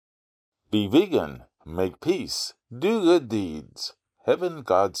Be vegan, make peace, do good deeds. Heaven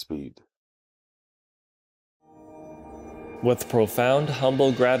Godspeed. With profound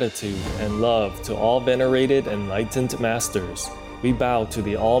humble gratitude and love to all venerated enlightened masters, we bow to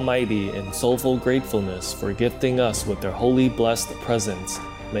the Almighty in soulful gratefulness for gifting us with their holy blessed presence.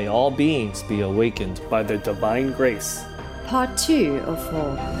 May all beings be awakened by their divine grace. Part 2 of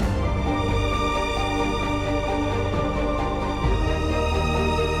 4.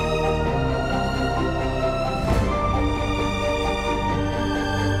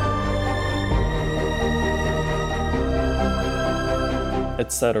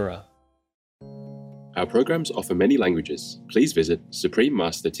 Etc. Our programs offer many languages. Please visit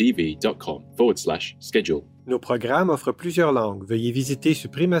suprememastertv.com/schedule. Nos programas offrent plusieurs langues. Veuillez visiter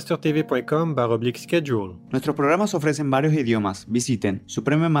suprememastertv.com/schedule. Nuestros programas ofrecen varios idiomas. Visiten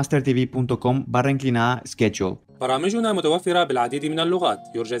suprememastertv.com/schedule. برامجنا متوفرة بالعديد من اللغات.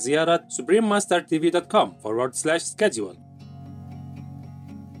 يرجى زيارة suprememastertv.com/schedule.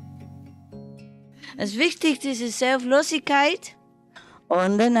 Das Wichtigste ist Selbstlosigkeit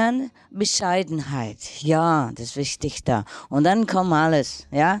und dann Bescheidenheit. Ja, das Wichtigste. Und dann kommt alles,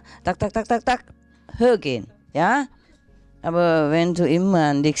 ja? Tak, tak, tak, tak, tak. Höher gehen, ja? Aber wenn du immer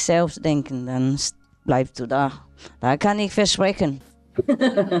an dich selbst denkst, dann bleibst du da. Da kann ich versprechen.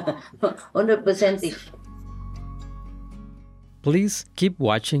 100%. Please keep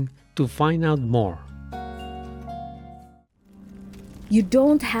watching to find out more. You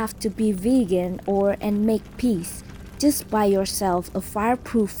don't have to be vegan and make peace. Just buy yourself a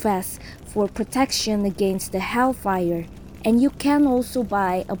fireproof vest for protection against the hellfire. And you can also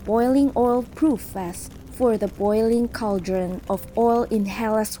buy a boiling oil proof vest for the boiling cauldron of oil in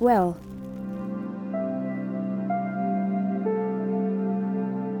hell as well.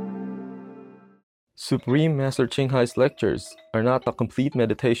 Supreme Master Ching Hai's lectures are not a complete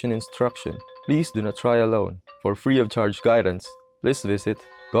meditation instruction. Please do not try alone. For free of charge guidance, please visit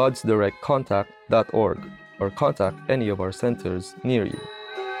godsdirectcontact.org or contact any of our centers near you.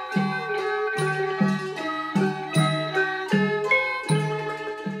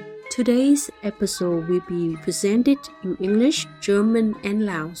 Today's episode will be presented in English, German, and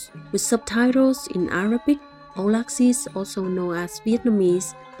Laos with subtitles in Arabic, Aulaxese, also known as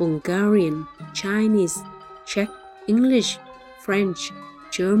Vietnamese, Bulgarian, Chinese, Czech, English, French,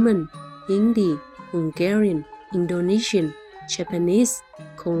 German, Hindi, Hungarian, Indonesian, Japanese,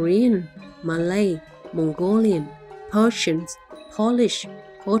 Korean, Malay, Mongolian, Persian, Polish,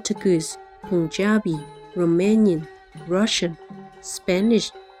 Portuguese, Punjabi, Romanian, Russian,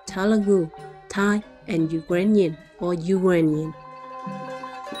 Spanish, Telugu, Thai, and Ukrainian or Uranian.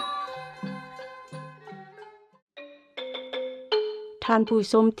 ท่านผู้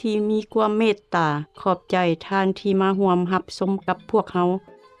ชมที่มีความเมตตาขอบใจท่านที่มาร่วมรับชมกับพวกเฮา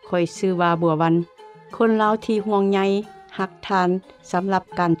ข้อยชื่อว่าบัววันคนลาวที่ห่วงใยรักท่านสำหรับ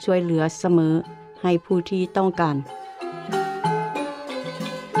การช่วยเหลือเสมอให้ผู้ที่ต้องการ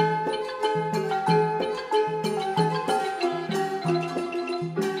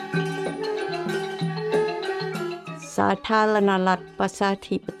สาธารณรัฐประชา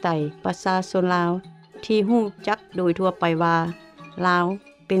ธิปไตยประชาชนลาวที่รู้จักโดยทั่วไปว่าลาว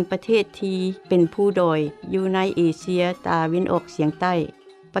เป็นประเทศที่เป็นผู้ด้อยอยู่ในเอเชียตะวันออกเฉียงใต้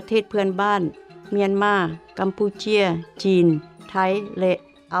ประเทศเพื่อนบ้านเมียนมากัมพูเชียจีนไทยและ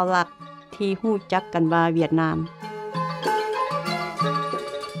อาหรับที่รู้จักกันว่าเวียดนาม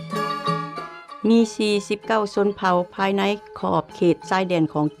มี49ชนเผ่าภายในขอบเขตชายแดน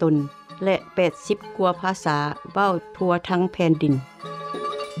ของตนและ80กว่าภาษาเว้าทั่วทั้งแผ่นดิน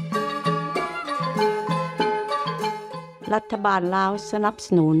รัฐบาลลาวสนับส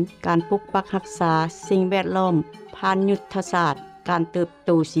นุนการปกปักรักษาสิ่งแวดล้อมผ่านยุทธศาสตร์การเติบโต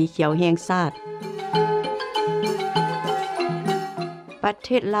สีเขียวแห่งชาติประเท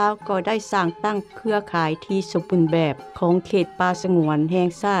ศลาวก็ได้สร้างตั้งเครือข่ายที่สมบูรณ์แบบของเขตป่าสงวนแห่ง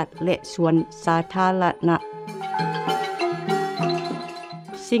ชาติและสวนสาธารณะ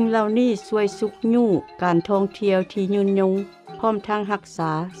สิ่งเหล่านี้ช่วยสุขยู่การท่องเที่ยวที่ยืนยงพร้อมทั้งรักษ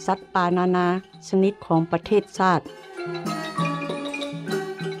าสัตว์ป่านานาชนิดของประเทศชาติ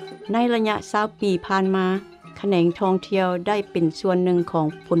ในระยะ20ปีผ่านมาแขนงท่องเที่ยวได้เป็นส่วนหนึ่งของ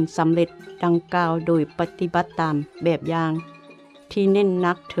ผลสำเร็จดังกล่าวโดยปฏิบัติตามแบบอย่างที่เน้นห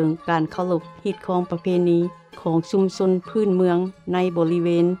นักถึงการเคารพฮีตของประเพณีของชุมชนพื้นเมืองในบริเว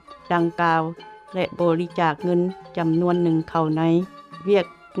ณดังกล่าวและบริจาคเงินจำนวนหนึ่งเข้าในเวียก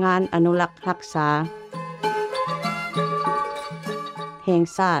งานอนุรักษ์รักษาแห่ง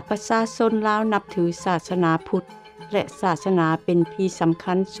ชาติประชาชนลาวนับถือศาสนาพุทธและศาสนาเป็นที่สำ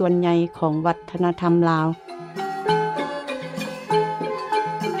คัญส่วนใหญ่ของวัฒนธรรมลาว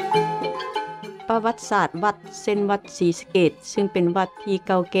ประวัติศาสตร์วัดเส้นวัดศรีสะเกษซึ่งเป็นวัดที่เ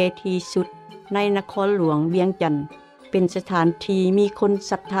ก่าแก่ที่สุดในนครหลวงเวียงจันทน์เป็นสถานที่มีคน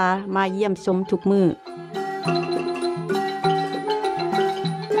ศรัทธามาเยี่ยมชมทุกมื้อ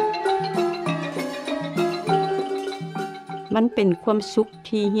มันเป็นความสุข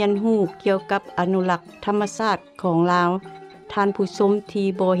ที่เรียนรู้เกี่ยวกับอนุรักษ์ธรรมชาติของลาวท่านผู้ชมที่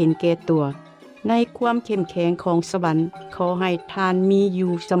บ่เห็นแก่ตัวในความเข้มแข็งของสวรรค์ขอให้ท่านมีอ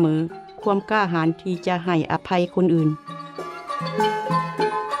ยู่เสมอความกล้าหาญที่จะให้อภัยคนอื่น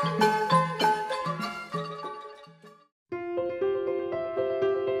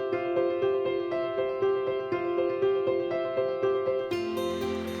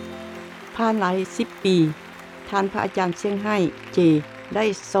ผ่านหลาย10 ปีท่านพระอาจารย์เซี่ยงไฮ้เจได้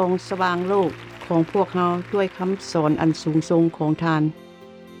ส่องสว่างโลกของพวกเราด้วยคำสอนอันสูงส่งของท่าน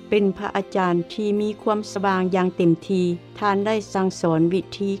เป็นพระอาจารย์ที่มีความสว่างอย่างเต็มที่ท่านได้สั่งสอนวิ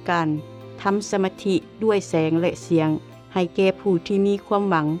ธีการทำสมาธิด้วยแสงและเสียงให้แก่ผู้ที่มีความ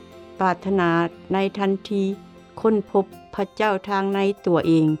หวังปรารถนาในทันทีค้นพบพระเจ้าทางในตัวเ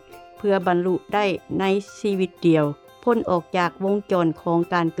องเพื่อบรรลุได้ในชีวิตเดียวพ้นออกจากวงจรของ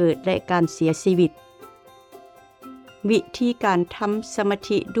การเกิดและการเสียชีวิตวิธีการทำสมา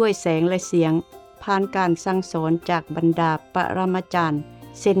ธิด้วยแสงและเสียงผ่านการสั่งสอนจากบรรดาปรมาจารย์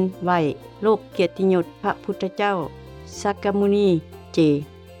เส้นไหวโลกเกียรติยศพระพุทธเจ้าสักกมุนีเจ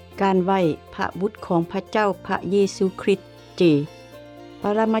การไหวพระบุตรของพระเจ้าพระเยซูคริสต์เจป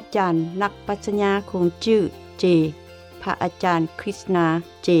รมาจารย์นักปรัชญาของจื้อเจพระอาจารย์คริสนา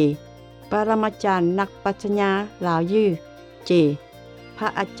เจปรมาจารย์นักปรัชญาลาวยื้อเจพระ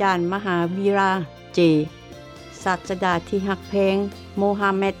อาจารย์มหาวีราเจศาสดาที่หักแพงโมฮั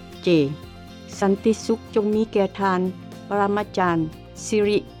มเหม็ดเจสันติสุขจงมีแก่ทานปรมาจารย์สิ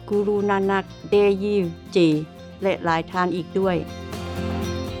ริกุรุนานักเดยีเจและหลายทานอีกด้วย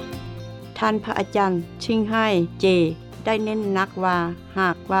ท่านพระอาจารย์ชิงไห้เจได้เน้นนักว่าหา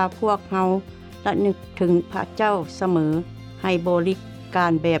กว่าพวกเฮาระนึกถึงพระเจ้าเสมอให้บริกา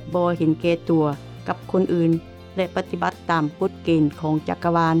รแบบบ่เห็นแก่ตัวกับคนอื่นและปฏิบัติตามกฎเกณฑ์ของจักร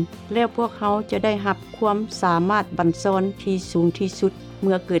วาลแล้วพวกเขาจะได้รับความสามารถบันซอนที่สูงที่สุดเ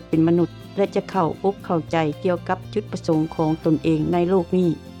มื่อเกิดเป็นมนุษย์และจะเข้าอกเข้าใจเกี่ยวกับจุดประสงค์ของตนเองในโลกนี้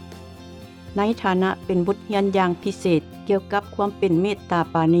ในฐานะเป็นบทเรียนอย่างพิเศษเกี่ยวกับความเป็นเมตตา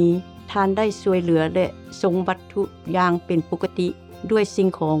ปราณีท่านได้ช่วยเหลือและส่งวัตถุอย่างเป็นปกติด้วยสิ่ง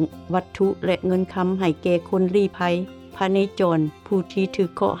ของวัตถุและเงินคำให้แก่คนลี้ภัยพระเนจรผู้ที่ถูก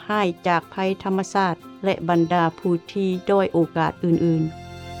เคราะห์ร้ายจากภัยธรรมชาติและบรรดาผู้ที่ด้อยโอกาสอื่นๆ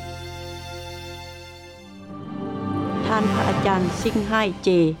ท่านพระอาจารย์ซิงไห้เจ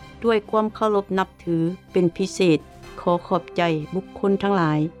ด้วยความเคารพนับถือเป็นพิเศษขอขอบใจบุคคลทั้งหล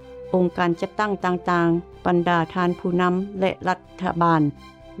ายองค์การจัดตั้งต่างๆบรรดาทานผู้นำและรัฐบาล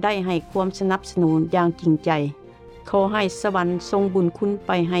ได้ให้ความสนับสนุนอย่างจริงใจขอให้สวรรค์ทรงบุญคุณไ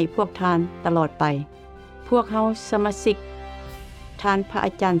ปให้พวกทานตลอดไปพวกเฮาสมาชิกทานพระอ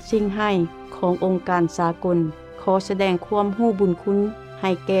าจารย์ซิงไห้ขององค์การสากลขอแสดงความรู้บุญคุณให้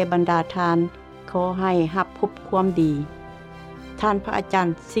แก่บรรดาทานขอให้รับพบความดีท่านพระอาจาร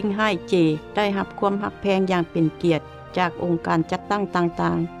ย์ซิงไห้เจได้รับความฮักแพงอย่างเป็นเกียรติจากองค์การจัดตั้งต่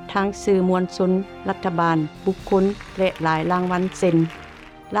างๆทั้งสื่อมวลชนรัฐบาลบุคคลและหลายรางวัลเช่น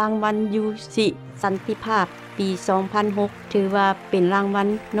รางวัลยูสิสันติภาพปี 2006 ถือว่าเป็นรางวัล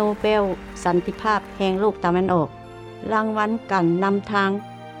โนเบลสันติภาพแห่งโลกตะวันออกรางวัลการนำทาง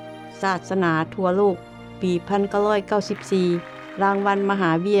ศาสนาทั่วโลกปี 1994 รางวัลมห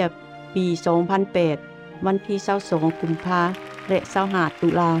าวีรปี 2008 วันที่22 กุมภาพันธ์และ25 ตุ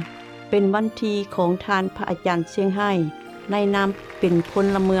ลาเป็นวันที่ของท่านพระอาจารย์เซี่ยงไฮ้ในนามเป็นพ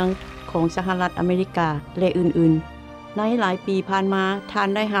ลเมืองของสหรัฐอเมริกาและอื่นๆในหลายปีผ่านมาท่าน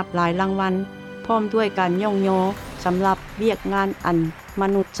ได้รับหลายรางวัลพร้อมด้วยการย่องยอสำหรับเวียกงานอันม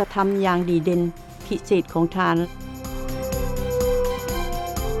นุษยธรรมอย่างดีเด่นพิเศษของท่าน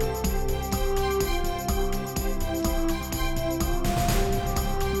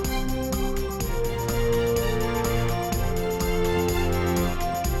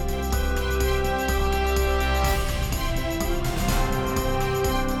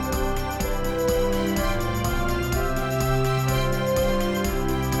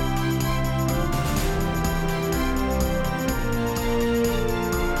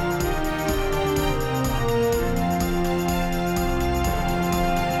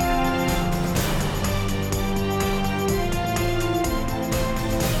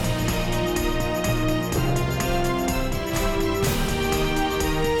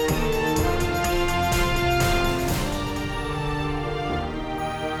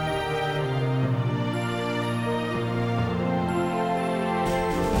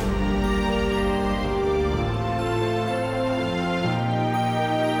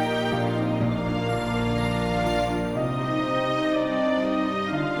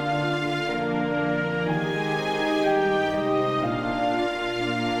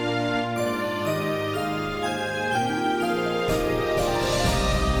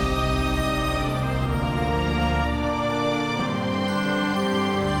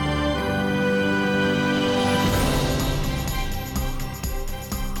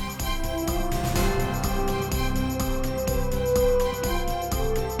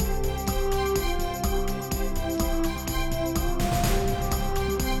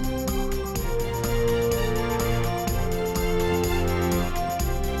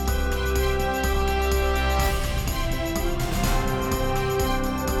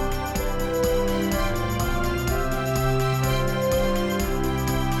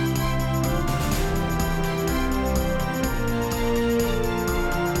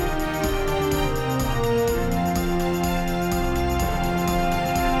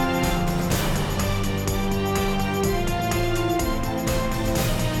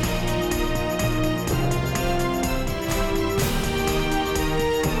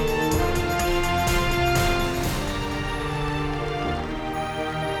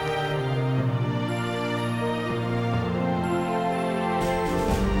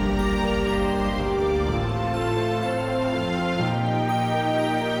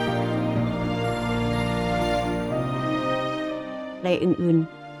และอื่น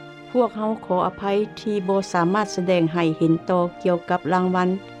ๆพวกเขาขออภัยที่บ่สามารถแสดงให้เห็นต่อเกี่ยวกับรางวัล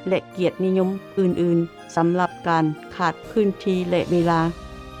และเกียรตินิยมอื่นๆสำหรับการขาดพื้นที่และเวลา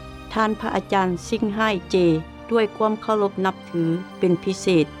ท่านพระอาจารย์ซิงไห้เจด้วยความเคารพนับถือเป็นพิเศ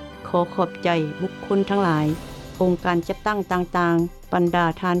ษขอขอบใจบุคคลทั้งหลายองค์การจัดตั้งต่างๆบรรดา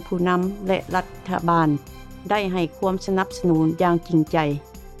ท่านผู้นำและรัฐบาลได้ให้ความสนับสนุนอย่างจริงใจ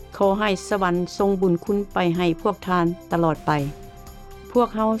ขอให้สวรรค์ทรงบุญคุณไปให้พวกท่านตลอดไปพวก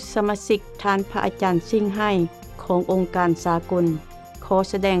เขาสมาชิกท่านพระอาจารย์ซิงไห้ขององค์การสากลขอ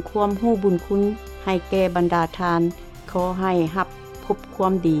แสดงความรู้บุญคุณให้แก่บรรดาท่านขอให้รับพบควา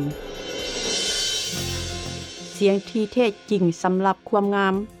มดีเสียงที่แท้จริงสำหรับความงา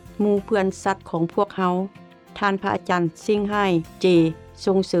มหมู่เพื่อนสัตว์ของพวกเขาท่านพระอาจารย์ซิงไห้เจ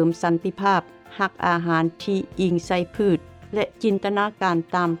ส่งเสริมสันติภาพหักอาหารที่อิงใส่พืชและจินตนาการ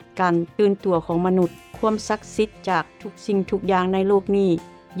ตามการตื่นตัวของมนุษย์ความศักดิ์สิทธิ์จากทุกสิ่งทุกอย่างในโลกนี้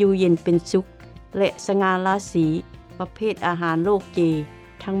อยู่เย็นเป็นสุขและสง่าราศีประเภทอาหารโลกเจ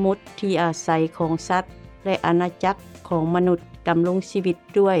ทั้งหมดที่อาศัยของสัตว์และอาณาจักรของมนุษย์ดำรงชีวิต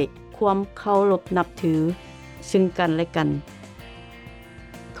ด้วยความเคารพนับถือซึ่งกันและกัน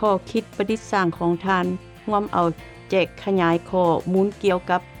ข้อคิดประดิษฐ์สร้างของท่านร่วมเอาแจกขยายข้อมูลเกี่ยว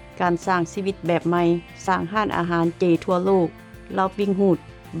กับการสร้างชีวิตแบบใหม่สร้างห้านอาหารเจทั่วโลกLivelihood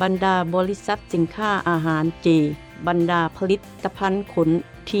บรรดาบริษัทสินค้าอาหารเจบรรดาผลิตภัณฑ์ขน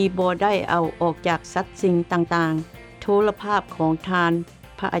ที่บ่ได้เอาออกจากสัตว์สิ่งต่างๆโทรภาพของทาน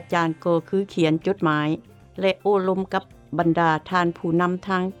พระอาจารย์ก็คือเขียนจดหมายและโอ้ลมกับบรรดาทานผู้นำท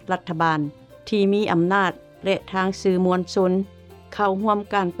างรัฐบาลที่มีอำนาจและทางสื่อมวลชนเข้าร่วม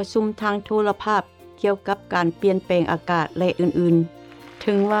การประชุมทางโทรภาพเกี่ยวกับการเปลี่ยนแปลงอากาศและอื่นๆ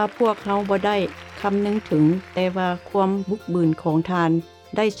ถึงว่าพวกเขาบ่ได้คำนึงถึงแต่ว่าความบุกบืนของทาน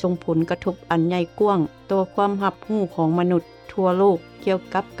ได้ส่งผลกระทบอันใหญ่กว้างต่อความรับรู้ของมนุษย์ทั่วโลกเกี่ยว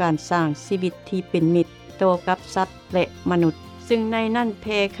กับการสร้างชีวิตที่เป็นมิตรต่อกับสัตว์และมนุษย์ซึ่งในนั้นแพ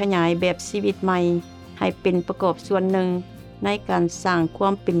ร่ขยายแบบชีวิตใหม่ให้เป็นประกอบส่วนหนึ่งในการสร้างควา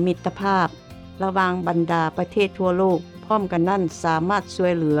มเป็นมิตรภาพระหว่างบรรดาประเทศทั่วโลกพร้อมกันนั้นสามารถช่ว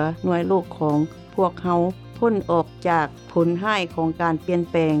ยเหลือหน่วยโลกของพวกเขาพ้นออกจากผลร้ายของการเปลี่ยน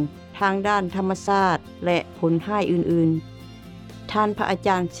แปลงทางด้านธรรมชาติและผลร้ายอื่นๆท่านพระอาจ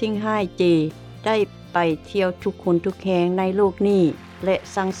ารย์ซิงไห้เจได้ไปเที่ยวทุกคนทุกแห่งในโลกนี้และ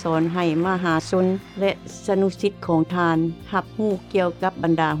สั่งสอนให้มหาชนและสนุสิทธิ์ของทานรับรู้เกี่ยวกับบร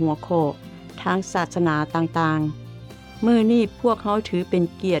รดาหัวข้อทางศาสนาต่างๆมื้อนี้พวกเขาถือเป็น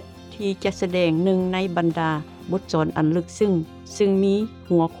เกียรติที่จะแสดงหนึ่งในบรรดาบทสอนอันลึกซึ่งมี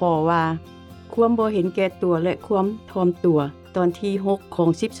หัวข้อว่าความบ่เห็นแก่ตัวและความถ่อมตัวตอนที่6ของ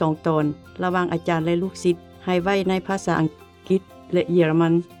12ตอนระหว่างอาจารย์และลูกศิษย์ให้ไว้ในภาษาอังกฤษและเยอรมั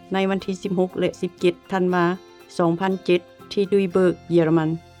นในวันที่16และ17ธันวาคม2007ที่ดุยเบิร์กเยอรมัน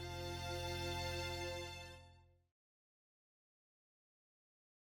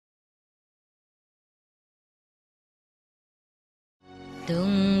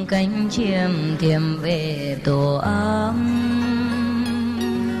Tung cánh chim tìm về tổ ấm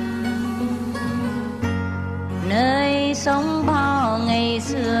nơi sống bao ngày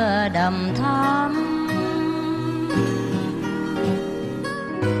xưa đầm thắm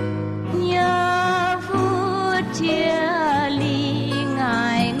nhớ phút chia ly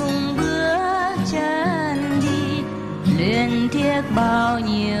ngài ngùng bước chân đi luyến tiếc bao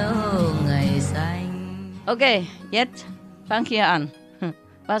nhiêu ngày xanh. Okay, jetzt fang hier an.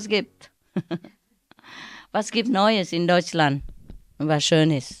 Was gibt Neues in Deutschland? Was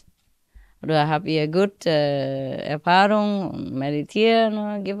Schönes? Oder habt ihr gut Erfahrung und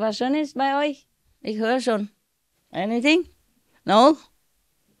meditieren? Gibt was Schönes bei euch? Ich höre schon. Anything? No?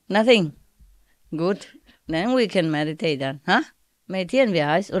 Nothing? Good. Then we can meditate then. Huh? Meditieren wir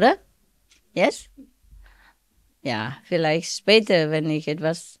heißt, oder? Yes? Ja, vielleicht später, wenn ich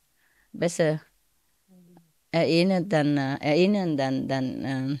etwas besser erinnern, dann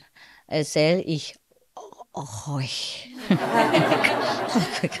erzähle ich euch.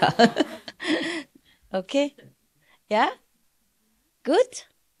 Okay? Yeah? Good?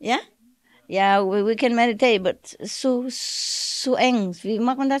 Yeah? Yeah, we can meditate, but so eng. Wie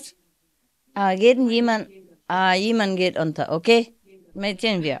macht man das? Jemand geht unter, okay?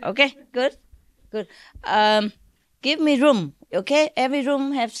 Meditieren wir, okay? Good? Good. Give me room, okay? Every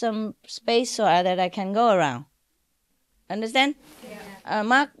room have some space so that I can go around. Understand?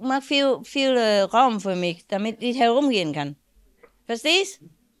 Mach viel Raum für mich, damit ich herumgehen kann. Verstehst?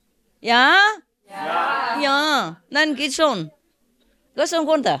 Ja? Ja. Ja, dann geht's schon. Los und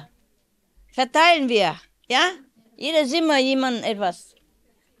runter. Verteilen wir, ja? Jeder Zimmer jemand etwas.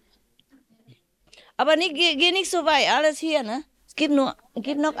 Aber geh nicht so weit, alles hier, ne? Gibt noch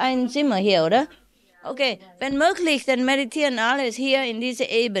ein Zimmer hier, oder? Okay, wenn möglich, dann meditieren alles hier in dieser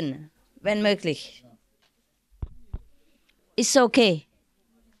Ebene. Wenn möglich. Ist okay.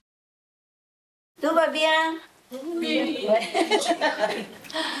 Tout va bien?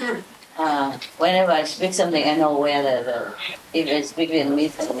 Whenever I speak something, I know where if I speak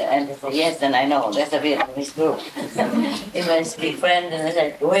Vietnamese and they say yes, then I know that's a Vietnamese group. If I speak French, then I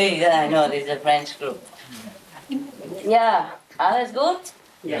say oui, then I know this is a French group. Ja, alles gut?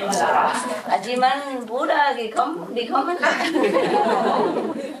 Ja. Hat jemand Bruder gekommen?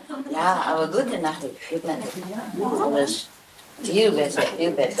 Ja, aber gute Nachricht. Alles viel besser.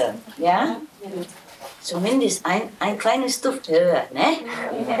 Ja? Zumindest ein kleines Duft höher, ne?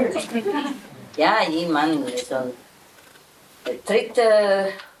 Ja, jemand ist so ein dritter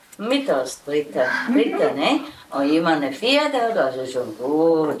Mittags, ne? Und jemand ein vierter, das ist schon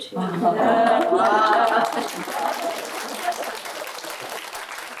gut.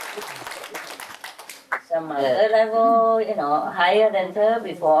 Some third level, higher than third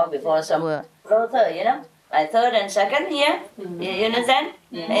before some were lower, like third and second here. You understand?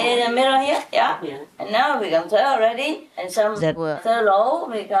 In the middle here, yeah. And now we become third already, and some that were third low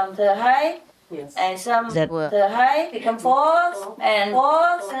become third high, and some that were third high become fourth, and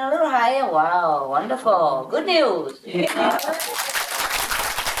a little higher. Wow, wonderful, good news. Yeah.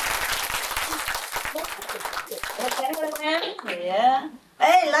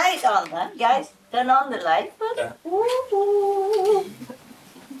 Hey, light on, huh, guys? Turn on the light first.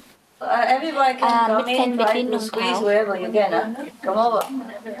 Everybody can come in, try to squeeze wherever you can, huh? Come over.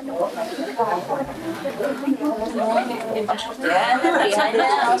 Yeah, behind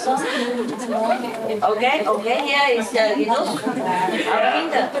there also. Okay, here is Ginus. Aber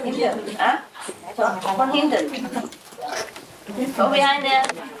hinter, huh? Von hinten. Go behind there,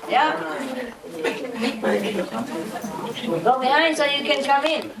 yeah. Go behind so you can come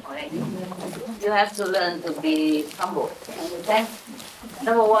in. You have to learn to be humble. Okay?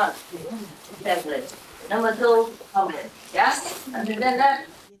 Number 1, selfless. Number 2, humble. Ja? Understand that?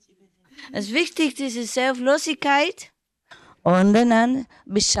 Das Wichtigste ist Selbstlosigkeit und dann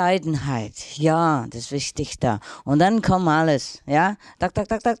Bescheidenheit. Ja, das ist wichtig da. Und dann kommt alles. Ja? Tak,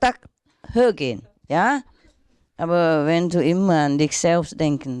 höher gehen. Ja? Aber wenn du immer an dich selbst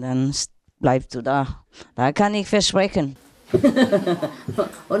denkst, dann bleibst du da. Da kann ich versprechen.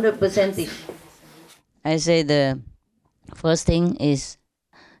 100%. I say the first thing is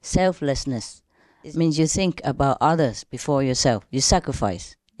selflessness. It means you think about others before yourself. You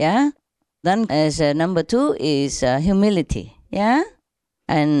sacrifice. Yeah? Then as number 2 is humility. Yeah?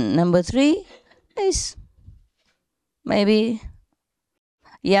 And number 3 is maybe,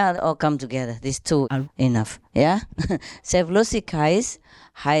 yeah, all come together. These 2 are enough. Yeah? Selbstlosigkeit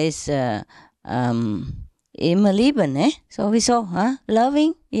heißt immer lieben, ne? Sowieso, huh?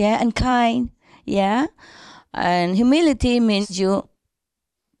 Loving, yeah, and kind, yeah. And humility means you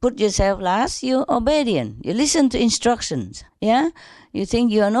put yourself last, you're obedient. You listen to instructions, yeah. You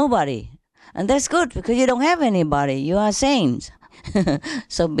think you are nobody. And that's good because you don't have anybody. You are saints.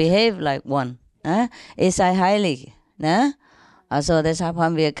 So behave like one. Ihr seid heilig, ne? Also deshalb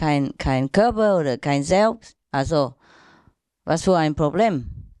haben wir kein Körper oder kein Selbst. Also, was für ein Problem,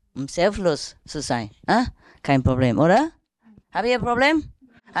 selbstlos zu sein. Kein Problem, oder? Habt ihr ein Problem?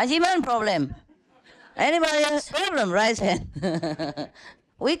 Hat jemand ein Problem? Anybody has a problem? Raise hand.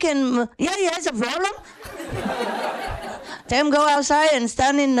 We can, yeah, he has a problem. Tell him go outside and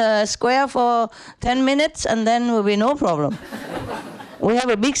stand in the square for 10 minutes and then will be no problem. We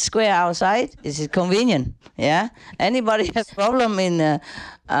have a big square outside. This is convenient, yeah? Anybody has a problem in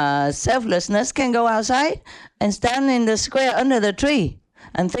selflessness can go outside and stand in the square under the tree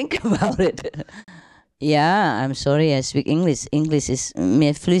and think about it. Ja, I'm sorry, I speak English. Englisch ist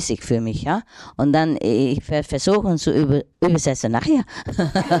mehr flüssig für mich, ja. Und dann, ich werde versuchen zu übersetzen nachher.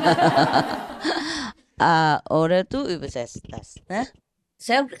 Oder du übersetzt das, ne?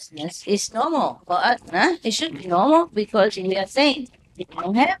 Selflessness is normal for us, ne? It should be normal because we are saints. We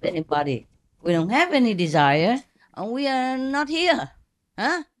don't have anybody. We don't have any desire and we are not here,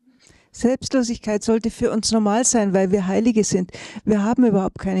 huh? Selbstlosigkeit sollte für uns normal sein, weil wir Heilige sind. Wir haben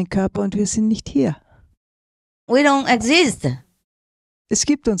überhaupt keinen Körper und wir sind nicht hier. We don't exist. Es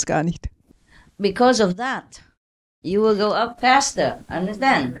gibt uns gar nicht. Because of that, you will go up faster,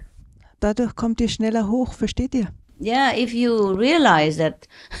 understand? Dadurch kommt ihr schneller hoch, versteht ihr? Yeah, if you realize that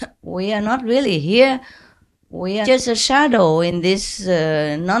we are not really here, we are just a shadow in this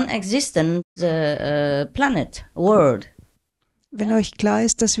non-existent planet, world. Wenn euch klar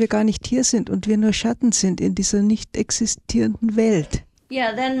ist, dass wir gar nicht hier sind und wir nur Schatten sind in dieser nicht existierenden Welt.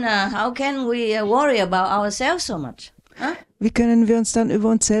 Yeah, then how can we worry about ourselves so much? Wie können wir uns dann über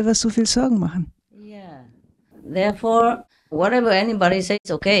uns selber so viel Sorgen machen? Yeah. Therefore, whatever anybody says,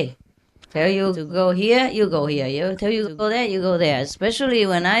 okay. Tell you to go here, you go here. You tell you to go there, you go there. Especially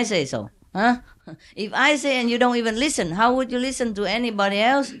when I say so. If I say and you don't even listen, how would you listen to anybody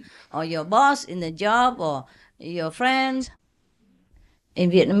else? Or your boss in the job or your friends?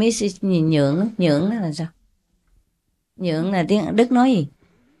 In Vietnamese is nhượng. Nhượng là sao? Nhượng là tiếng Đức nói gì?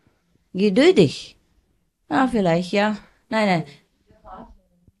 Geduldig. Vielleicht, ja. Nein.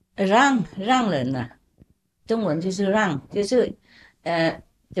 Rang人啊。中文就是让，就是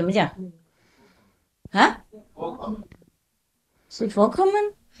怎么讲？是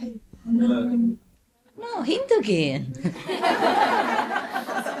vorkommen? No, hintergehen.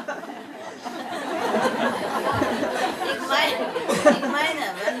 Ich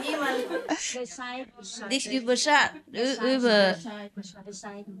meine, wenn jemand dich überschaut,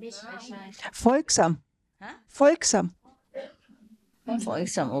 Folgsam. Folgsam,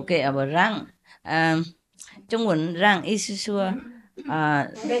 okay, aber Rang. Trung文Rang ist so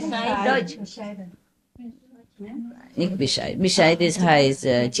Deutsch. Nicht Bescheid. Bescheid das heißt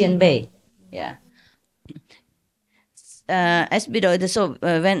Jianbei. Ja. Es bedeutet so,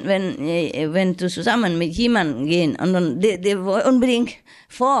 wenn du zusammen mit jemandem gehen und dann der will unbedingt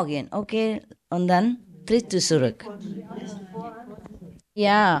vorgehen, okay, und dann tritt du zurück.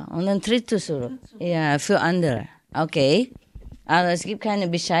 Ja, und dann tritt du zurück. Ja, für andere. Okay. Also es gibt keine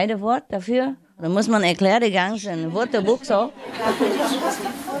bescheidene Wort dafür. Da muss man erklären, die ganze Wörterbuch so.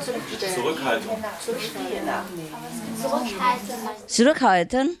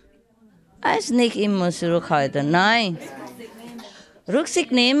 Zurückhalten? Ist nicht immer zurückhalten, nein.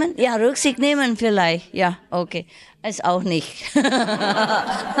 Rücksicht nehmen? Ja, Rücksicht nehmen vielleicht. Ja, okay. Ist auch nicht.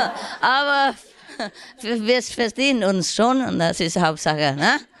 Aber wir verstehen uns schon und das ist Hauptsache,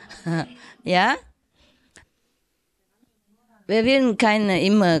 ne? Ja? Wir wollen keine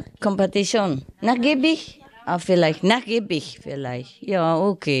immer Kompetition. Nachgiebig? Vielleicht nachgiebig, vielleicht. Ja,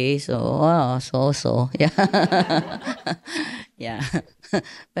 okay, so. Ja. Ja.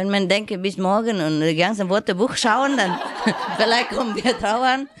 Wenn man denkt, bis morgen und das ganze Wörterbuch schauen, dann vielleicht kommen wir drauf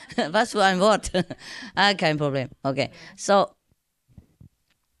an. Was für ein Wort. Kein Problem. Okay. So,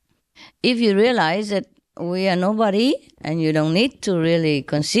 if you realize that we are nobody and you don't need to really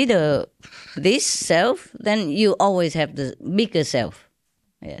consider this self, then you always have the bigger self.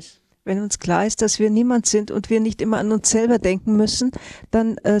 Yes. Wenn uns klar ist, dass wir niemand sind und wir nicht immer an uns selber denken müssen,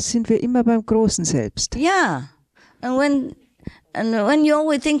 dann sind wir immer beim großen Selbst. Yeah. And when you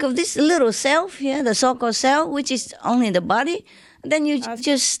always think of this little self, yeah, the so-called self, which is only the body, then you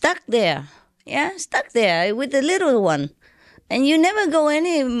just stuck there. Yeah, stuck there with the little one. And you never go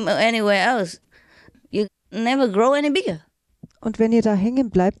anywhere else. You never grow any bigger. Und wenn ihr da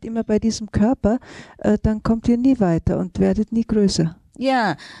hängen bleibt, immer bei diesem Körper, dann kommt ihr nie weiter und werdet nie größer.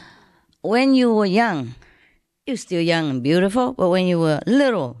 Yeah. When you were young, you're still young and beautiful, but when you were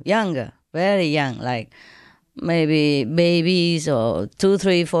little, younger, very young, like maybe babies or 2,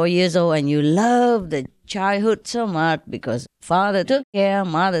 3, 4 years old, and you love the childhood so much because father took care,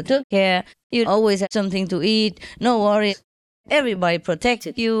 mother took care, you always have something to eat, no worries. Everybody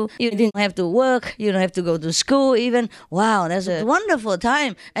protected you. You didn't have to work. You don't have to go to school even. Wow, that's a wonderful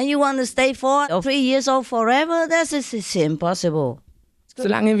time. And you want to stay 4 or 3 years old forever? That is impossible.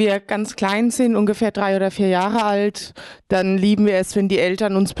 Solange wir ganz klein sind, ungefähr 3 oder 4 Jahre alt, dann lieben wir es, wenn die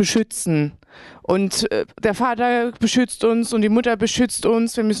Eltern uns beschützen. Und der Vater beschützt uns und die Mutter beschützt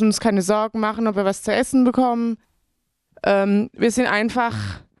uns. Wir müssen uns keine Sorgen machen, ob wir was zu essen bekommen. Wir sind einfach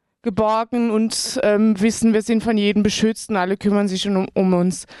geborgen und wissen, wir sind von jedem beschützt und alle kümmern sich um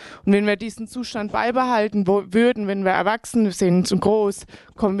uns. Und wenn wir diesen Zustand beibehalten würden, wenn wir erwachsen sind und groß,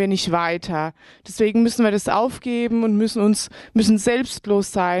 kommen wir nicht weiter. Deswegen müssen wir das aufgeben und müssen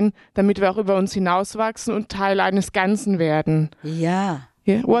selbstlos sein, damit wir auch über uns hinauswachsen und Teil eines Ganzen werden. Ja.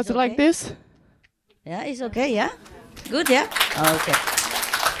 Yeah. Was it like this? Ja, ist okay, ja? Gut, ja? Okay.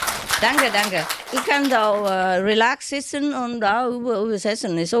 Danke. Ich kann da relax sitzen und da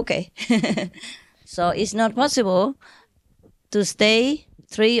übersetzen, ist okay. So it's not possible to stay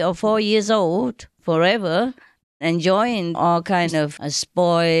 3 or 4 years old forever, enjoying all kind of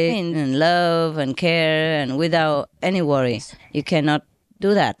spoil and love and care and without any worries. You cannot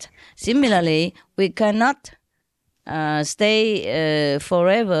do that. Similarly, we cannot stay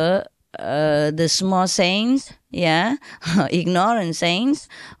forever the small saints, yeah, ignorant saints,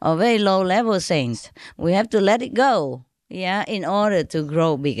 or very low level saints. We have to let it go, yeah, in order to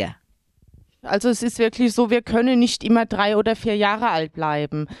grow bigger. Also es ist wirklich so, wir können nicht immer 3 oder 4 Jahre alt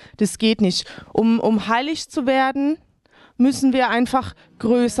bleiben. Das geht nicht. Um heilig zu werden, müssen wir einfach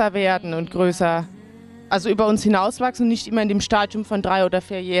größer werden und größer. also über uns hinauswachsen und nicht immer in dem Stadium von 3- oder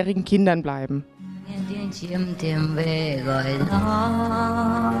 4-jährigen Kindern bleiben.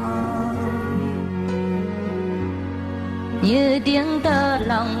 Như tiếng tơ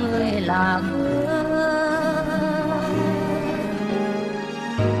lòng người là mưa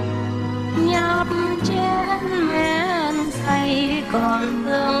nhấp chén men say còn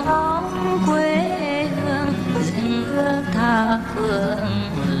hương bóng quê hương dừng ước tha phương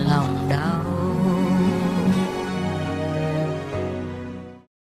lòng đau.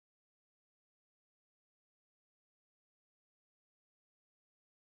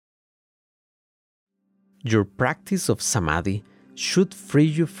 Your practice of samadhi should free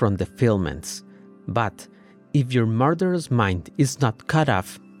you from defilements, but if your murderous mind is not cut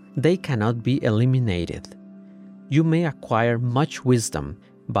off, they cannot be eliminated. You may acquire much wisdom,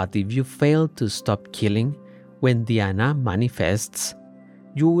 but if you fail to stop killing, when dhyana manifests,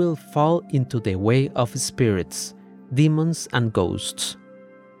 you will fall into the way of spirits, demons and ghosts.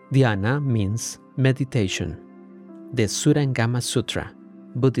 Dhyana means meditation. The Surangama Sutra,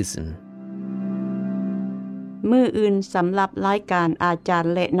 Buddhism. มื้ออื่นสำหรับรายการอาจาร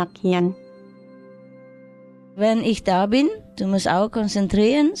ย์และนักเรียน Wenn ich da bin, du musst auch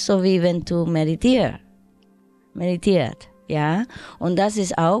konzentrieren, so wie wenn du meditiert, ja. Und das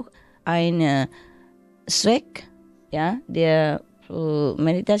ist auch ein Zweck, ja, der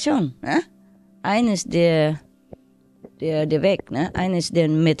Meditation, ne? Eines der Weg, ne? Eines der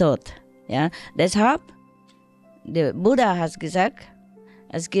Methode, ja. Deshalb, der Buddha hat gesagt,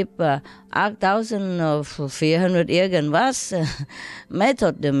 es gibt 8400 irgendwas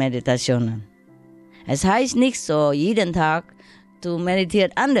Methoden der Meditationen. Es heißt nicht so, jeden Tag du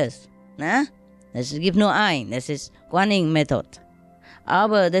meditierst anders. Ne? Es gibt nur ein, das ist Guanyin Method.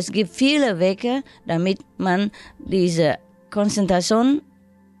 Aber es gibt viele Wege, damit man diese Konzentration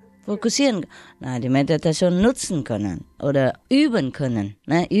fokussieren, die Meditation nutzen können oder üben können.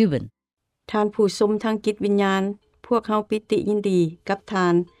 Ne? Üben. ท่านผู้ชมทางจิตวิญญาณพวกเฮาปิติยินดีกับทา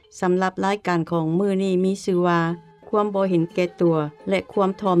นสำหรับรายการของมื้อนี้มีชื่อว่าความบ่เห็นแก่ตัวและความ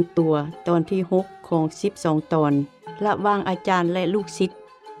ถ่อมตัวตอนที่6ของ12ตอนระหว่างอาจารย์และลูกศิษย์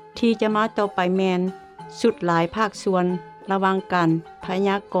ที่จะมาต่อไปแมนสุดหลายภาคส่วนระหว่างการพย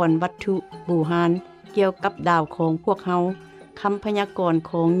ากรณ์วัตถุบูหานเกี่ยวกับดาวของพวกเฮาคำพยากรณ์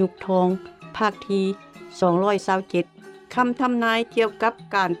ของยุคทองภาคที่227คำทำนายเกี่ยวกับ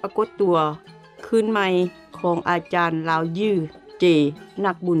การปรากฏตัวคืนใหม่ของอาจารย์ลาวยื้อเจ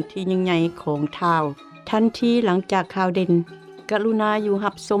นักบุญที่ยิ่งใหญ่ของท้าวทันทีหลังจากข่าวเด่นกรุณาอยู่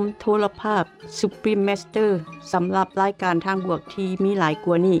รับชมโทรภาพ Supreme Master สำหรับรายการทางบวกที่มีหลายก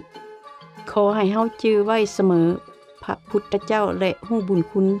ว่านี้ขอให้เฮาจื้อไว้เสมอพระพุทธเจ้าและฮู้บุญ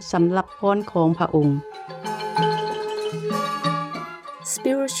คุณสำหรับพรของพระองค์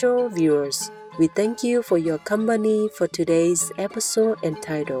Spiritual viewers, we thank you for your company for today's episode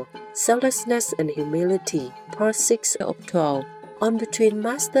entitled Selflessness and Humility, Part 6 of 12, on Between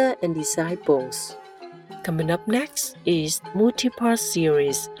Master and Disciples. Coming up next is multi-part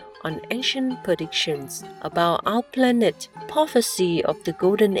series on ancient predictions about our planet, Prophecy of the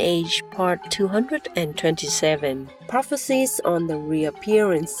Golden Age, Part 227, Prophecies on the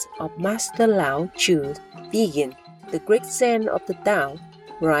Reappearance of Master Lao Tzu, Vegan, the Great Zen of the Tao,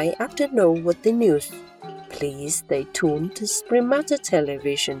 right after Know What the News. Please stay tuned to Supreme Master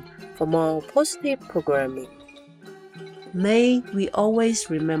Television for more positive programming. May we always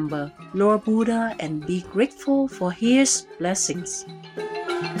remember Lord Buddha and be grateful for his blessings.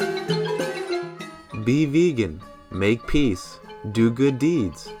 Be vegan, make peace, do good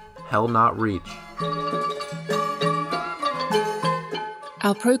deeds, hell not reach.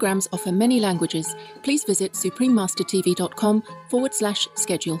 Our programs offer many languages. Please visit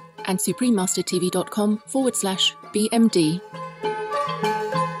suprememastertv.com/schedule and suprememastertv.com/BMD.